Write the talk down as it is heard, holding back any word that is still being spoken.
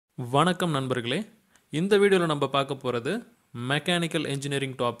வணக்கம் நண்பர்களே, இந்த வீடியோவில் நம்ம பார்க்க போகிறது mechanical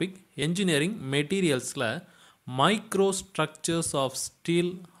engineering topic. Engineering மெட்டீரியல்ஸில் micro structures of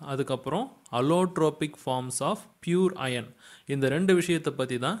steel, அதுக்கப்புறம் allotropic forms of pure iron. இந்த ரெண்டு விஷயத்தை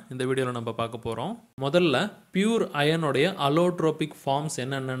பற்றி தான் இந்த வீடியோவில் நம்ம பார்க்க போகிறோம். முதல்ல பியூர் அயனுடைய அலோட்ரோபிக் ஃபார்ம்ஸ்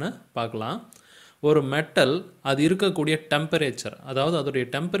என்னென்னு பார்க்கலாம். ஒரு மெட்டல் அது இருக்கக்கூடிய டெம்பரேச்சர், அதாவது அதோடைய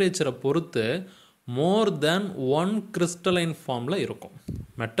டெம்பரேச்சரை பொறுத்து மோர் தேன் ஒன் கிறிஸ்டலைன் ஃபார்மில் இருக்கும்.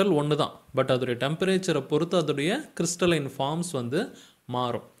 மெட்டல் ஒன்று தான், பட் அதோடைய டெம்பரேச்சரை பொறுத்து அதோடைய கிறிஸ்டலைன் ஃபார்ம்ஸ்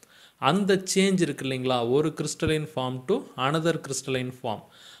மாறும். அந்த சேஞ்ச் இருக்கு இல்லைங்களா, ஒரு crystalline form to another crystalline form,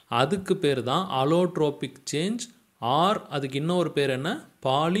 அதுக்கு பேர் தான் அலோட்ரோபிக் சேஞ்ச். ஆர் அதுக்கு இன்னொரு பேர் என்ன,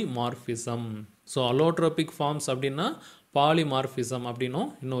 பாலிமார்பிசம். ஸோ அலோட்ரோபிக் ஃபார்ம்ஸ் அப்படின்னா பாலிமார்பிசம்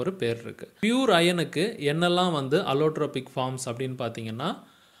அப்படின்னும் இன்னொரு பேர் இருக்குது. பியூர் அயனுக்கு என்னெல்லாம் அலோட்ரோபிக் ஃபார்ம்ஸ் அப்படின்னு பார்த்தீங்கன்னா,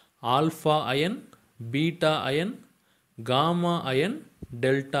 alpha iron, beta iron, gamma iron,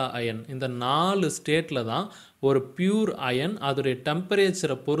 delta iron. இந்த 4 ஸ்டேட்டில் தான் ஒரு பியூர் அயன் அதோடைய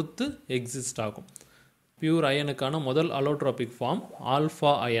டெம்பரேச்சரை பொறுத்து எக்ஸிஸ்ட் ஆகும். பியூர் அயனுக்கான முதல் allotropic form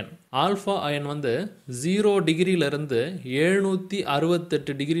alpha iron. Alpha iron 0 டிகிரியிலிருந்து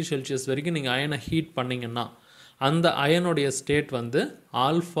 768 degree Celsius வரைக்கும் நீங்கள் அயனை ஹீட் பண்ணிங்கன்னா அந்த அயனுடைய ஸ்டேட்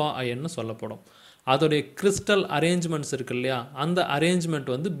ஆல்ஃபா அயன்னு சொல்லப்படும். அதோடைய கிறிஸ்டல் அரேஞ்ச்மெண்ட்ஸ் இருக்கு இல்லையா, அந்த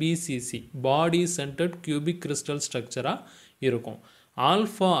அரேஞ்ச்மெண்ட் பிசிசி, பாடி சென்டர்ட் கியூபிக் கிறிஸ்டல் ஸ்ட்ரக்சராக இருக்கும்.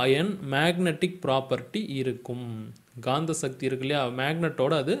 ஆல்ஃபா அயன் மேக்னெட்டிக் ப்ராப்பர்ட்டி இருக்கும். காந்த சக்தி இருக்கு இல்லையா,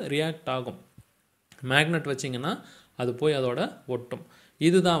 மேக்னெட்டோடு அது ரியாக்ட் ஆகும். மேக்னெட் வச்சிங்கன்னா அது போய் அதோட ஒட்டும்.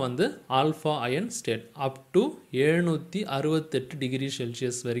 இதுதான் alpha iron state. Up to 768 degree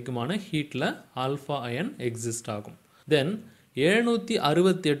Celsius வரைக்குமான ஹீட்டில் ஆல்ஃபா அயன் எக்ஸிஸ்ட் ஆகும். தென்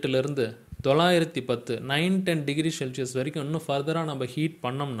 768லேருந்து 910 910 டிகிரி செல்சியஸ் வரைக்கும் இன்னும் ஃபர்தராக நம்ம ஹீட்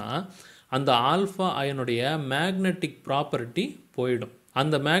பண்ணோம்னா அந்த ஆல்ஃபா அயனுடைய மேக்னெட்டிக் ப்ராப்பர்ட்டி போயிடும்.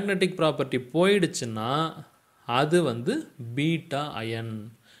 அந்த மேக்னெட்டிக் ப்ராப்பர்ட்டி போயிடுச்சுன்னா அது பீட்டா அயன்.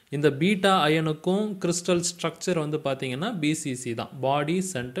 இந்த பீட்டா அயனுக்கும் கிறிஸ்டல் ஸ்ட்ரக்சர் பார்த்தீங்கன்னா பிசிசி தான், பாடி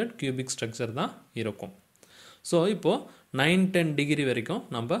சென்டர்ட் கியூபிக் ஸ்ட்ரக்சர் தான் இருக்கும். ஸோ இப்போது 910 டிகிரி வரைக்கும்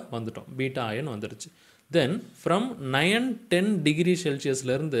நம்ம வந்துட்டோம், பீட்டா அயன் வந்துடுச்சு. தென் ஃப்ரம் 910 டிகிரி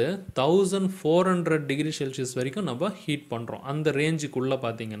செல்சியஸ்லேருந்து 1400 டிகிரி செல்சியஸ் வரைக்கும் நம்ம ஹீட் பண்ணுறோம். அந்த ரேஞ்சுக்குள்ளே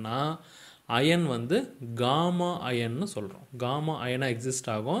பார்த்தீங்கன்னா அயன் காமா அயன்னு சொல்கிறோம். காமா அயனாக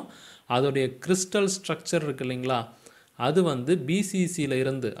எக்ஸிஸ்ட் ஆகும். அதோடைய கிறிஸ்டல் ஸ்ட்ரக்சர் இருக்கு இல்லைங்களா, அது பிசிசியில்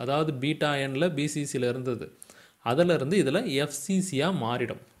இருந்து, அதாவது பீட்டா அயனில் பிசிசியில் இருந்தது, அதிலிருந்து இதில் எஃப்சிசியாக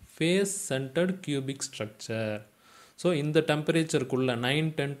மாறிடும், face centred cubic structure. So இந்த டெம்பரேச்சருக்குள்ளே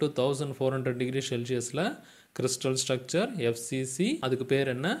 910 to 1400 டிகிரி செல்சியஸில் கிறிஸ்டல் ஸ்ட்ரக்சர் எஃப்சிசி, அதுக்கு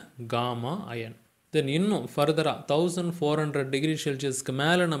பேர் என்ன, காமா அயன். தென் இன்னும் ஃபர்தராக 1400 டிகிரி செல்சியஸ்க்கு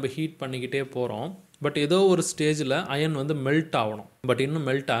மேலே நம்ம ஹீட் பண்ணிக்கிட்டே போகிறோம். பட் ஏதோ ஒரு ஸ்டேஜில் அயன் மெல்ட் ஆகணும். பட் இன்னும்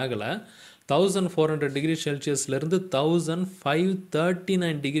மெல்ட் ஆகலை. 1400 டிகிரி செல்சியஸ்லேருந்து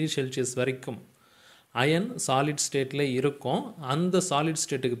 1539 டிகிரி செல்சியஸ் வரைக்கும் அயன் சாலிட் ஸ்டேட்டில் இருக்கும். அந்த சாலிட்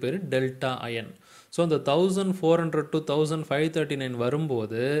ஸ்டேட்டுக்கு பேர் டெல்டா அயன். ஸோ அந்த 1400 to 1539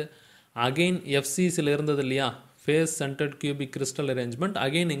 வரும்போது அகெயின் எஃப்சிசியில் இருந்தது இல்லையா, face centred cubic crystal arrangement,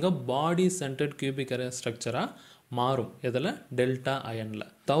 again இங்கே பாடி சென்டர்ட் கியூபிக் ஸ்ட்ரக்சராக மாறும். இதில் டெல்டா அயனில்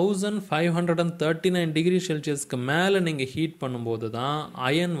 1539 டிகிரி செல்சியஸ்க்கு மேலே நீங்கள் ஹீட் பண்ணும்போது தான்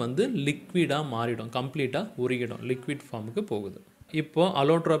அயன் லிக்விடாக மாறிடும், கம்ப்ளீட்டாக உருகிடும், லிக்விட் ஃபார்முக்கு போகுது. இப்போது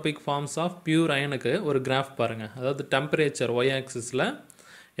அலோட்ரோபிக் ஃபார்ம்ஸ் ஆஃப் பியூர் அயனுக்கு ஒரு கிராஃப் பாருங்கள். அதாவது temperature Y ஆக்சிஸில்,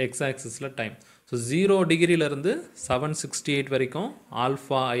 X ஆக்சிஸில் time. So 0 டிகிரியிலேருந்து 768 வரைக்கும்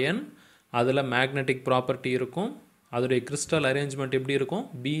ஆல்ஃபா அயன், அதில் மேக்னெட்டிக் ப்ராப்பர்ட்டி இருக்கும். அதோடைய கிறிஸ்டல் அரேஞ்ச்மெண்ட் எப்படி இருக்கும்,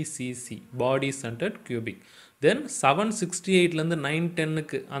 பிசிசி, பாடி சென்டர்ட் கியூபிக். தென் 768லேருந்து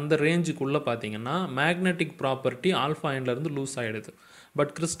 910க்கு அந்த ரேஞ்சுக்குள்ளே பார்த்தீங்கன்னா மேக்னெட்டிக் ப்ராப்பர்ட்டி ஆல்ஃபா அயன்லேருந்து லூஸ் ஆகிடுது.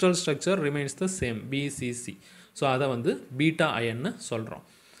 But crystal structure remains the same, BCG. So அதை பீட்டா அயன்னு சொல்கிறோம்.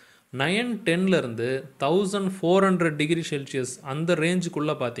 910லேருந்து 1400 டிகிரி செல்சியஸ் அந்த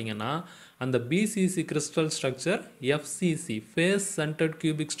ரேஞ்சுக்குள்ளே பார்த்தீங்கன்னா அந்த BCG crystal structure FCC, face centred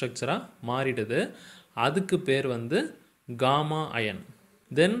cubic ஸ்ட்ரக்சராக மாறிடுது. அதுக்கு பேர் gamma iron.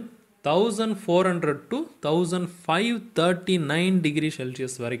 Then 1400 to 1539 degree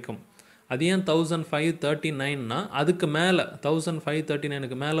Celsius வரைக்கும், அது ஏன் 1539னா அதுக்கு மேலே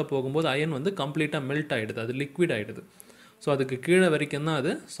 1539க்கு மேலே போகும்போது அயன் கம்ப்ளீட்டாக மெல்ட் ஆகிடுது, அது லிக்விட் ஆகிடுது. ஸோ அதுக்கு கீழே வரைக்கும் தான்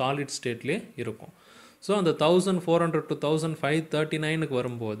அது சாலிட் ஸ்டேட்லேயே இருக்கும். ஸோ அந்த 1400 to 1539க்கு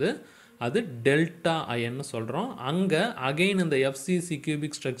வரும்போது அது டெல்டா அயன்னு சொல்கிறோம். அங்கே அகெயின் இந்த எஃப்சிசி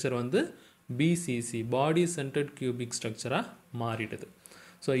கியூபிக் ஸ்ட்ரக்சர் பிசிசி, பாடி சென்டர்ட் கியூபிக் ஸ்ட்ரக்சராக மாறிடுது.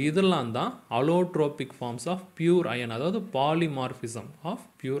 ஸோ இதெல்லாம் தான் allotropic forms of pure iron, அதாவது பாலிமார்பிசம் ஆஃப்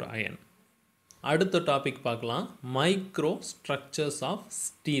பியூர் அயன். அடுத்த டாபிக் பார்க்கலாம், மைக்ரோ ஸ்ட்ரக்சர்ஸ் ஆஃப்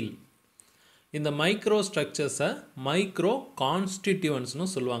ஸ்டீல். இந்த மைக்ரோ ஸ்ட்ரக்சர்ஸை மைக்ரோ கான்ஸ்டிடியூவன்ட்ஸ்னு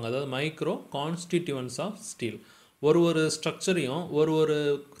சொல்லுவாங்க. அதாவது மைக்ரோ கான்ஸ்டிடியூவன்ட்ஸ் ஆஃப் ஸ்டீல். ஒரு ஸ்ட்ரக்சரையும் ஒரு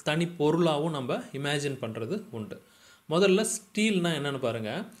தனி பொருளாகவும் நம்ம இமேஜின் பண்ணுறது உண்டு. முதல்ல ஸ்டீல்னால் என்னென்னு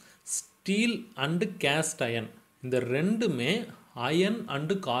பாருங்கள். ஸ்டீல் அண்டு கேஸ்ட் அயன், இந்த ரெண்டுமே அயன்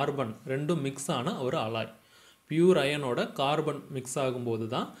அண்டு கார்பன் ரெண்டும் மிக்ஸ் ஆன ஒரு அலாய். பியூர் அயனோட கார்பன் மிக்ஸ் ஆகும்போது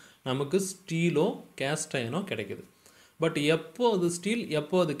தான் நமக்கு ஸ்டீலோ கேஸ்ட் அயனோ கிடைக்குது. பட் எப்போ அது ஸ்டீல்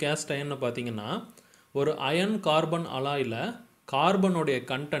எப்போ அது கேஸ்ட் அயன்னு பார்த்தீங்கன்னா, ஒரு அயன் கார்பன் அலாயில் கார்பனுடைய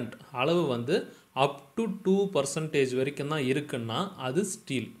கண்டென்ட் அளவு வந்து அப் டு 2% வரைக்கும் தான் இருக்குன்னா அது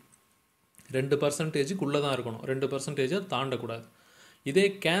ஸ்டீல். 2%க்குள்ளே தான் இருக்கணும், 2% தாண்டக்கூடாது. இதே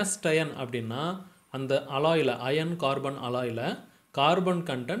கேஸ்ட் அயன் அப்படின்னா அந்த அலாயில் அயன் கார்பன் அலாயில் கார்பன்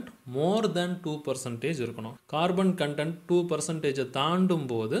கண்டென்ட் மோர் தென் 2% இருக்கணும். கார்பன் கண்டென்ட் 2% தாண்டும்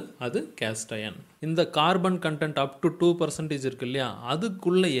போது அது கேஸ்ட் அயன். இந்த கார்பன் கண்டென்ட் அப் டு 2% இருக்கு இல்லையா,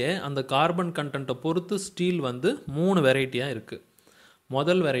 அதுக்குள்ளேயே அந்த கார்பன் கண்டென்ட்டை பொறுத்து ஸ்டீல் வந்து 3 வெரைட்டியாக இருக்குது.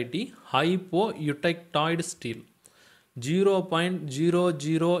 முதல் வெரைட்டி ஹைப்போ யுடெக்டாய்டு ஸ்டீல்.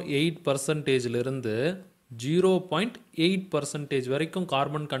 0.008%லிருந்து 0.8% வரைக்கும்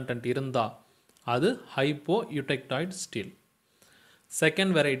கார்பன் கண்டென்ட் இருந்தால் அது hypo யுடெக்டாய்டு steel.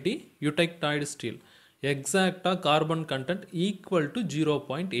 Second variety யுடெக்டாய்டு steel. எக்ஸாக்டாக கார்பன் கண்டென்ட் ஈக்குவல் டு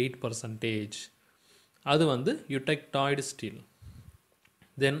 0.8%, அது வந்து யுடெக்டாய்டு steel.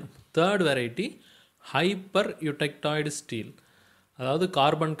 Then third variety hyper யுடெக்டாய்டு steel. அதாவது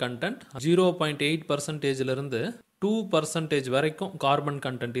கார்பன் கண்டென்ட் 0.8%லிருந்து 2% வரைக்கும் கார்பன்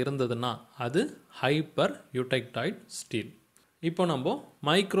கண்டென்ட் இருந்ததுன்னா அது ஹைப்பர் யுடெக்டாய்டு ஸ்டீல். இப்போ நம்ம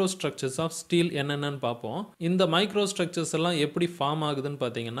மைக்ரோ ஸ்ட்ரக்சர்ஸ் ஆஃப் ஸ்டீல் என்னென்னு பார்ப்போம். இந்த மைக்ரோ ஸ்ட்ரக்சர்ஸ் எல்லாம் எப்படி ஃபார்ம் ஆகுதுன்னு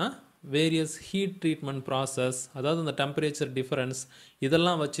பார்த்தீங்கன்னா, வேரியஸ் ஹீட் ட்ரீட்மெண்ட் ப்ராசஸ், அதாவது இந்த டெம்பரேச்சர் டிஃபரன்ஸ்,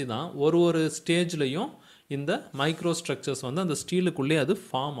 இதெல்லாம் வச்சு தான் ஒரு ஸ்டேஜ்லையும் இந்த மைக்ரோ ஸ்ட்ரக்சர்ஸ் வந்து அந்த ஸ்டீலுக்குள்ளே அது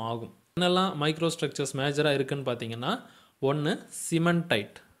ஃபார்ம் ஆகும். என்னெல்லாம் மைக்ரோ ஸ்ட்ரக்சர்ஸ் மேஜராக இருக்குதுன்னு பார்த்தீங்கன்னா, ஒன்று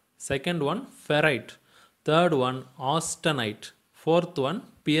cementite, second one ferrite, third one austenite, fourth one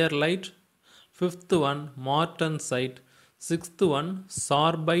பியர்லைட், fifth one மார்டன்சைட், sixth one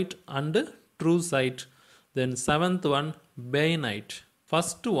Sorbite and Troosite, then seventh one Bainite,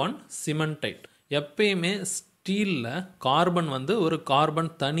 first one Cementite. எப்பயுமே ஸ்டீலில் கார்பன் வந்து ஒரு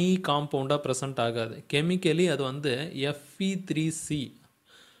கார்பன் தனி காம்பவுண்டாக ப்ரெசென்ட் ஆகாது. கெமிக்கலி அது வந்து Fe3C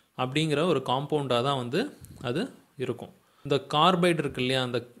அப்படிங்கிற ஒரு காம்பவுண்டாக தான் வந்து அது இருக்கும். இந்த கார்பைடு இருக்கு இல்லையா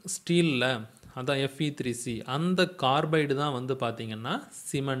அந்த ஸ்டீலில், அதான் Fe3C, அந்த கார்பைடு தான் வந்து பார்த்திங்கன்னா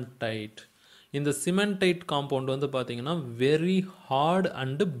சிமெண்டைட். இந்த சிமெண்டைட் காம்பவுண்ட் வந்து பார்த்திங்கன்னா வெரி ஹார்ட்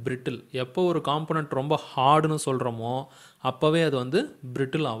அண்டு பிரிட்டில். எப்போ ஒரு காம்பனண்ட் ரொம்ப ஹார்டுன்னு சொல்கிறோமோ அப்போவே அது வந்து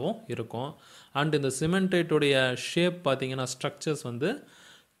பிரிட்டிலாகவும் இருக்கும். அண்ட் இந்த சிமெண்டைட்டுடைய ஷேப் பார்த்திங்கன்னா ஸ்ட்ரக்சர்ஸ் வந்து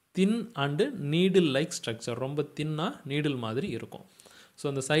தின் அண்டு நீடில் லைக் ஸ்ட்ரக்சர், ரொம்ப தின்னாக நீடில் மாதிரி இருக்கும். ஸோ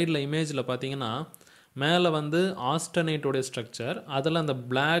அந்த சைடில் இமேஜில் பார்த்திங்கன்னா மேலே வந்து ஆஸ்டனைட்டோடைய ஸ்ட்ரக்சர், அதில் அந்த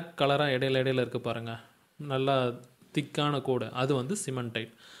பிளாக் கலராக இடையில இருக்குது பாருங்கள், நல்லா திக்கான கோடு, அது வந்து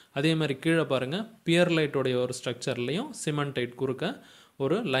சிமெண்டைட். அதே மாதிரி கீழே பாருங்கள் பியர்லைட்டோடைய ஒரு ஸ்ட்ரக்சர்லேயும் சிமெண்டைட் குறுக்க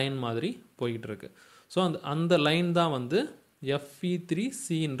ஒரு லைன் மாதிரி போய்கிட்டு இருக்கு. ஸோ அந்த லைன் தான் வந்து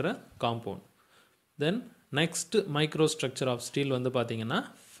Fe3Cன்ற compound. Then next micro structure of steel வந்து பார்த்திங்கன்னா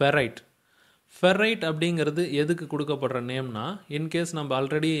ஃபெரைட். ஃபெரைட் அப்படிங்கிறது எதுக்கு கொடுக்கப்படுற நேம்னா, இன்கேஸ் நம்ம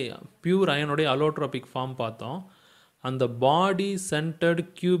ஆல்ரெடி பியூர் அயனுடைய அலோட்ரோபிக் ஃபார்ம் பார்த்தோம். அந்த பாடி சென்டர்டு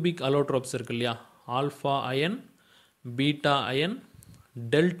கியூபிக் அலோட்ரோப்ஸ் இருக்கு இல்லையா, alpha iron, beta iron,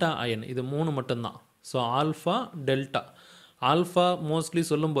 delta iron, இது 3 மட்டும்தான். So alpha delta, alpha mostly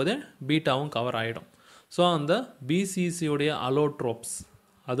சொல்லும் போதே பீட்டாவும் கவர் ஆகிடும். ஸோ அந்த பிசிசியுடைய அலோட்ரோப்ஸ்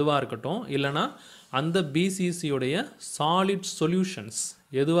அதுவாக இருக்கட்டும், இல்லைனா அந்த பிசிசியுடைய சாலிட் சொல்யூஷன்ஸ்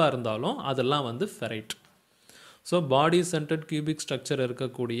எதுவாக இருந்தாலும் அதெல்லாம் வந்து ferrite. So body centred cubic structure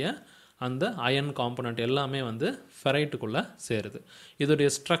இருக்கக்கூடிய அந்த அயன் காம்பனண்ட் எல்லாமே வந்து ஃபெரைட்டுக்குள்ளே சேருது. இதோடைய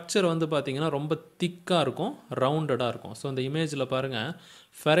ஸ்ட்ரக்சர் வந்து பார்த்திங்கன்னா ரொம்ப திக்காக இருக்கும், ரவுண்டடாக இருக்கும். ஸோ அந்த இமேஜில் பாருங்கள்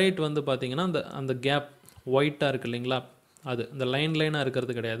ஃபெரைட் வந்து பார்த்திங்கன்னா அந்த கேப் ஒயிட்டாக இருக்குது இல்லைங்களா, அது இந்த லைனாக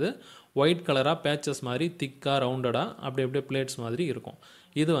இருக்கிறது கிடையாது, ஒயிட் கலராக பேச்சஸ் மாதிரி திக்காக ரவுண்டடாக அப்படியே பிளேட்ஸ் மாதிரி இருக்கும்.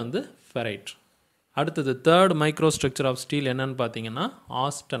 இது வந்து ஃபெரைட். அடுத்தது third micro structure of steel என்னன்னு பார்த்தீங்கன்னா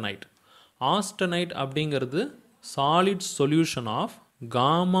ஆஸ்டனைட். ஆஸ்டனைட் அப்படிங்கிறது solid solution of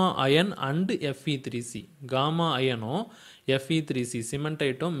gamma iron and Fe3C. Gamma அயனும் Fe3C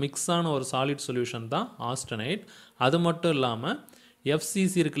சிமெண்டைட்டும் மிக்ஸ் ஆன ஒரு சாலிட் சொல்யூஷன் தான் ஆஸ்டனைட். அது மட்டும் இல்லாமல்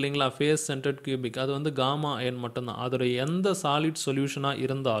FCC இருக்கு இல்லைங்களா, ஃபேஸ் சென்டர்ட் கியூபிக், அது வந்து காமா அயன் மட்டும்தான். அதோடைய எந்த சாலிட் சொல்யூஷனாக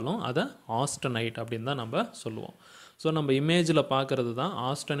இருந்தாலும் அதை ஆஸ்டனைட் அப்படின்னு தான் நம்ம சொல்லுவோம். ஸோ நம்ம இமேஜில் பார்க்குறது தான்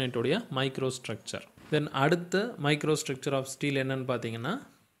ஆஸ்டனைட்டுடைய மைக்ரோ ஸ்ட்ரக்சர். தென் அடுத்த மைக்ரோ ஸ்ட்ரக்சர் ஆஃப் ஸ்டீல் என்னன்னு பார்த்தீங்கன்னா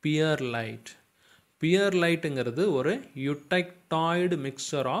பியர்லைட். பியர்லைட்டுங்கிறது ஒரு யூடெக்டாய்டு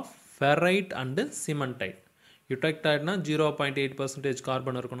mixture of ferrite and cementite. யூடெக்டாய்டுனா 0.8%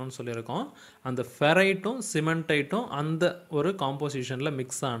 carbon இருக்கணும்னு சொல்லியிருக்கோம். அந்த ஃபெரைட்டும் சிமெண்டைட்டும் அந்த ஒரு காம்போசிஷனில்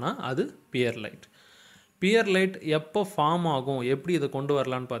மிக்ஸ் ஆனால் அது பியர்லைட். பியர்லைட் எப்போ ஃபார்ம் ஆகும், எப்படி இதை கொண்டு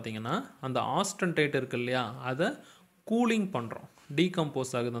வரலான்னு பார்த்தீங்கன்னா, அந்த ஆஸ்டன்டைட் இருக்கு இல்லையா, அதை கூலிங் பண்ணுறோம்,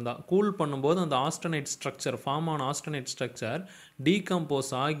 டீகம்போஸ் ஆகுது. அந்த கூல் பண்ணும்போது அந்த ஆஸ்டனைட் ஸ்ட்ரக்சர் ஃபார்ம் ஆன ஆஸ்டனைட் ஸ்ட்ரக்சர்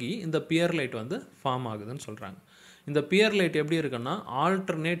டீகம்போஸ் ஆகி இந்த பியர்லைட் வந்து ஃபார்ம் ஆகுதுன்னு சொல்கிறாங்க. இந்த பியர்லைட் எப்படி இருக்குன்னா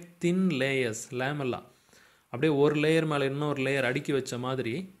ஆல்டர்னேட் தின் லேயர்ஸ் லேமெல்லா, அப்படியே ஒரு லேயர் மேலே இன்னொரு லேயர் அடுக்கி வச்ச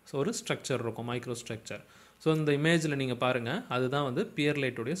மாதிரி ஒரு ஸ்ட்ரக்சர் இருக்கும், மைக்ரோ ஸ்ட்ரக்சர். ஸோ இந்த இமேஜில் நீங்கள் பாருங்கள், அதுதான் வந்து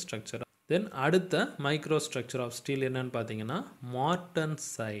பியர்லைட்டுடைய ஸ்ட்ரக்சர். தென் அடுத்த மைக்ரோ ஸ்ட்ரக்சர் ஆஃப் ஸ்டீல் என்னன்னு பார்த்தீங்கன்னா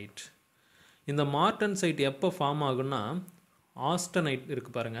மார்டன்சைட். இந்த மார்டன்சைட் எப்போ ஃபார்ம் ஆகுன்னா, ஆஸ்டனைட்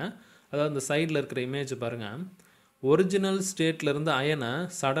இருக்குது பாருங்கள், அதாவது இந்த சைடில் இருக்கிற இமேஜ் பாருங்கள், ஒரிஜினல் ஸ்டேட்லேருந்து அயனை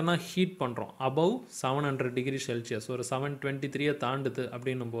சடனாக ஹீட் பண்ணுறோம் அபவ் 700 டிகிரி செல்சியஸ், ஒரு 723 தாண்டுது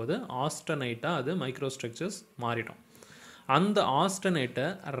அப்படின்னும் போது ஆஸ்டனைட்டாக அது மைக்ரோ ஸ்ட்ரக்சர்ஸ் மாறிடும். அந்த ஆஸ்டனைட்டை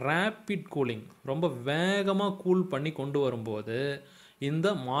ரேப்பிட் கூலிங், ரொம்ப வேகமாக கூல் பண்ணி கொண்டு வரும்போது இந்த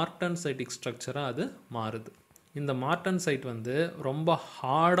மார்டன்சைட்டிக் ஸ்ட்ரக்சராக அது மாறுது. இந்த மார்டன்சைட் வந்து ரொம்ப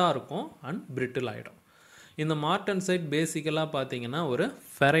ஹார்டாக இருக்கும் அண்ட் பிரிட்டில் ஆகிடும். இந்த மார்டன்சைட் பேசிக்கலாக பார்த்தீங்கன்னா ஒரு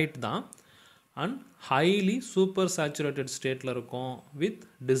ஃபெரைட் தான் அண்ட் ஹைலி சூப்பர் சேச்சுரேட்டட் ஸ்டேட்டில் இருக்கும் வித்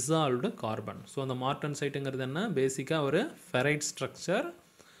டிசால்வ்டு கார்பன். ஸோ அந்த மார்டன்சைட்டுங்கிறது என்ன, பேசிக்காக ஒரு ferrite structure,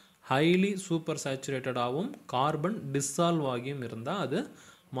 highly super சேச்சுரேட்டடாகவும் carbon dissolve ஆகியும் இருந்தால் அது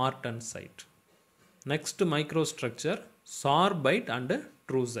மார்டன்சைட். Next micro structure சார்பைட் and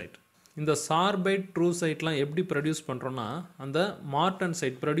ட்ரூசைட். இந்த சார்பைட் ட்ரூசைட்லாம் எப்படி ப்ரொடியூஸ் பண்ணுறோன்னா, அந்த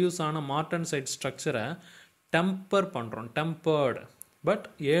மார்டன்சைட் ப்ரொடியூஸ் ஆன மார்டன்சைட் ஸ்ட்ரக்சரை டெம்பர் பண்ணுறோம், டெம்பர்டு, பட்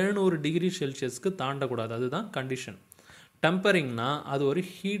 700 டிகிரி செல்சியஸ்க்கு தாண்டக்கூடாது, அதுதான் கண்டிஷன். டெம்பரிங்னா அது ஒரு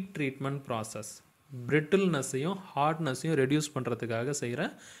ஹீட் ட்ரீட்மெண்ட் ப்ராசஸ், பிரிட்டில்னஸையும் ஹார்ட்னஸையும் ரெடியூஸ் பண்ணுறதுக்காக செய்கிற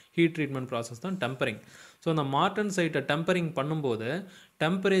ஹீட் ட்ரீட்மெண்ட் ப்ராசஸ் தான் டெம்பரிங். ஸோ அந்த மார்டன்சைட்டை டெம்பரிங் பண்ணும்போது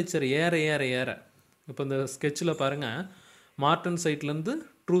டெம்பரேச்சர் ஏற ஏற ஏற, இப்போ இந்த ஸ்கெட்சில் பாருங்கள், மார்டன்சைட்லேருந்து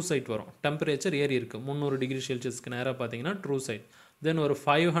ட்ரூசைட் வரும், டெம்பரேச்சர் ஏறி இருக்குது 300 டிகிரி செல்சியஸ்க்கு நேராக பார்த்தீங்கன்னா ட்ரூசைட். தென் ஒரு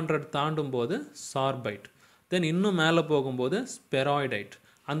 500 தாண்டும் போது சார்பைட், தென் இன்னும் மேலே போகும்போது ஸ்பெராய்டைட்.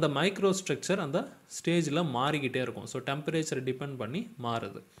 அந்த மைக்ரோ ஸ்ட்ரக்சர் அந்த ஸ்டேஜில் மாறிக்கிட்டே இருக்கும். ஸோ டெம்பரேச்சர் டிபெண்ட் பண்ணி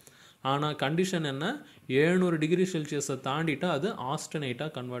மாறுது. ஆனால் கண்டிஷன் என்ன, 700 டிகிரி செல்சியஸை தாண்டிட்டா அது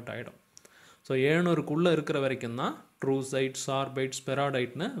ஆஸ்டனைட்டாக கன்வெர்ட் ஆகிடும். ஸோ 700க்குள்ளே இருக்கிற வரைக்கும் தான் ட்ரூசைட், சார்பைட்,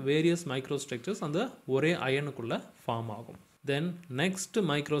 ஸ்பெராடைட்னு வேரியஸ் மைக்ரோ ஸ்ட்ரக்சர்ஸ் அந்த ஒரே அயனுக்குள்ளே ஃபார்ம் ஆகும். Then next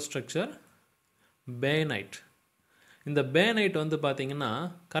micro structure பேனைட். இந்த பேனைட் வந்து பார்த்தீங்கன்னா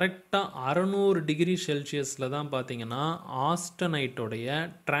கரெக்டாக 600 டிகிரி செல்சியஸில் தான் பார்த்தீங்கன்னா ஆஸ்டனைட்டோடைய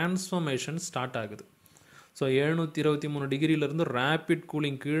டிரான்ஸ்ஃபர்மேஷன் ஸ்டார்ட் ஆகுது. ஸோ 723 டிகிரியிலேருந்து ரேப்பிட்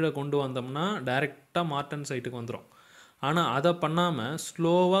கூலிங் கீழே கொண்டு வந்தோம்னா டைரெக்டாக மார்டன்சைட்டுக்கு வந்துடும். ஆனால் அதை பண்ணாமல்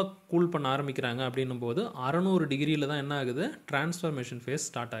ஸ்லோவாக கூல் பண்ண ஆரம்பிக்கிறாங்க அப்படின்னும் போது 600 டிகிரியில் தான் என்ன ஆகுது, டிரான்ஸ்ஃபர்மேஷன் ஃபேஸ்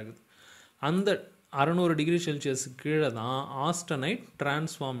ஸ்டார்ட் ஆகுது. அந்த 600 டிகிரி செல்சியஸுக்கு கீழே தான் ஆஸ்டனைட்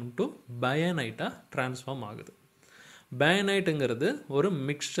டிரான்ஸ்ஃபார்ம் டு பைனைட்டாக டிரான்ஸ்ஃபார்ம் ஆகுது. பைனைட்டுங்கிறது ஒரு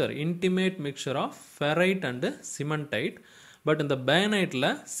mixer, intimate mixture of ferrite and cementite. But இந்த பைனைட்டில்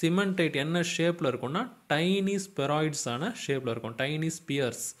சிமெண்டைட் என்ன ஷேப்பில் இருக்கும்னா டைனி ஸ்பெராய்ட்ஸான ஷேப்பில் இருக்கும், டைனி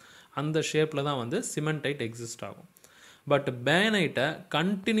ஸ்பியர்ஸ், அந்த ஷேப்பில் தான் வந்து சிமெண்டைட் எக்ஸிஸ்ட் ஆகும். பட் பேனைட்டை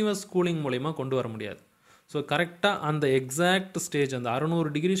கண்டினியூவஸ் கூலிங் மூலிமா கொண்டு வர முடியாது. ஸோ கரெக்டாக அந்த எக்ஸாக்ட் ஸ்டேஜ், அந்த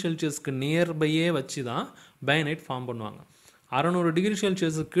 600 டிகிரி செல்சியஸ்க்கு நியர்பையே வச்சு தான் பைனைட் ஃபார்ம் பண்ணுவாங்க. 600 டிகிரி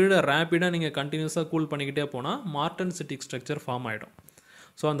செல்சியஸுக்கு கீழே ரேப்பிடாக நீங்கள் கண்டினியூஸாக கூல் பண்ணிக்கிட்டே போனால் மார்டன்சைட்டிக் ஸ்ட்ரக்சர் ஃபார்ம் ஆகிடும்.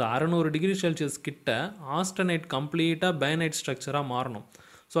 ஸோ அந்த 600 டிகிரி செல்சியஸ் கிட்ட ஆஸ்டனைட் கம்ப்ளீட்டாக பைனைட் ஸ்ட்ரக்சராக மாறணும்.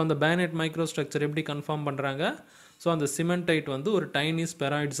 ஸோ அந்த பைனைட் மைக்ரோ ஸ்ட்ரக்சர் எப்படி கன்ஃபார்ம் பண்ணுறாங்க, ஸோ அந்த சிமெண்டைட் வந்து ஒரு டைனி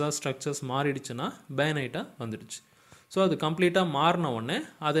ஸ்பெராய்ட்ஸாக ஸ்ட்ரக்சர்ஸ் மாறிடுச்சுன்னா பைனைட்டாக வந்துடுச்சு. ஸோ அது கம்ப்ளீட்டாக மாறின உடனே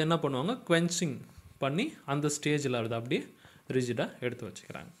அதை என்ன பண்ணுவாங்க, குவென்ச்சிங் பண்ணி அந்த ஸ்டேஜில் அதை அப்படியே ரிஜிடாக எடுத்து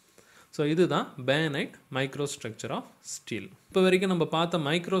வச்சுக்கிறாங்க. ஸோ இதுதான் பேனைட் மைக்ரோ ஸ்ட்ரக்சர் ஆஃப் ஸ்டீல். இப்போ வரைக்கும் நம்ம பார்த்த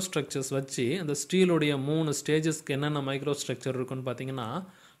மைக்ரோ ஸ்ட்ரக்சர்ஸ் வச்சு அந்த ஸ்டீலுடைய 3 ஸ்டேஜஸ்க்கு என்னென்ன மைக்ரோ ஸ்ட்ரக்சர் இருக்குன்னு பார்த்தீங்கன்னா,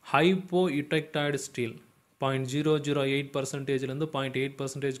 ஹைப்போ யுடெக்டாய்டு ஸ்டீல் 0.008%லேருந்து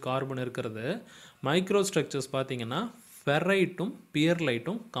 0.8% கார்பன் இருக்கிறது. மைக்ரோ ஸ்ட்ரக்சர்ஸ் பார்த்தீங்கன்னா ஃபெரைட்டும்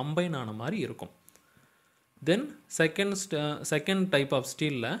பியர்லைட்டும் கம்பைன் ஆன மாதிரி இருக்கும். தென் செகண்ட் டைப் ஆஃப்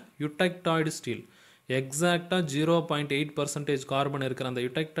ஸ்டீலில் யுடெக்டாய்டு ஸ்டீல், எக்ஸாக்டாக 0.8% கார்பன் இருக்கிற அந்த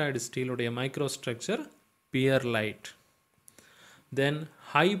யுடெக்டாய்டு ஸ்டீலுடைய மைக்ரோ ஸ்ட்ரக்சர் பியர்லைட். தென்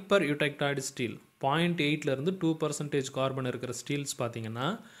ஹைப்பர் யுடெக்டாய்டு ஸ்டீல் 0.8லேருந்து 2% கார்பன் இருக்கிற ஸ்டீல்ஸ் பார்த்தீங்கன்னா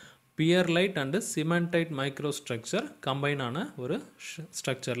பியர்லைட் அண்டு சிமெண்டைட் மைக்ரோ ஸ்ட்ரக்சர் கம்பைனான ஒரு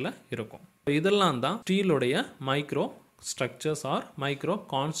ஸ்ட்ரக்சரில் இருக்கும். இதெல்லாம் தான் ஸ்டீலுடைய மைக்ரோ ஸ்ட்ரக்சர்ஸ் ஆர் மைக்ரோ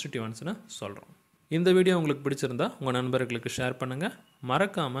கான்ஸ்டிடியூவன்ட்ஸ்னு சொல்கிறோம். இந்த வீடியோ உங்களுக்கு பிடிச்சிருந்தா உங்கள் நண்பர்களுக்கு ஷேர் பண்ணுங்கள்.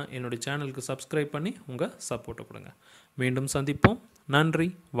 மறக்காமல் என்னுடைய சேனலுக்கு சப்ஸ்கிரைப் பண்ணி உங்கள் சப்போர்ட்டை கொடுங்க. மீண்டும் சந்திப்போம்.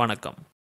 நன்றி, வணக்கம்.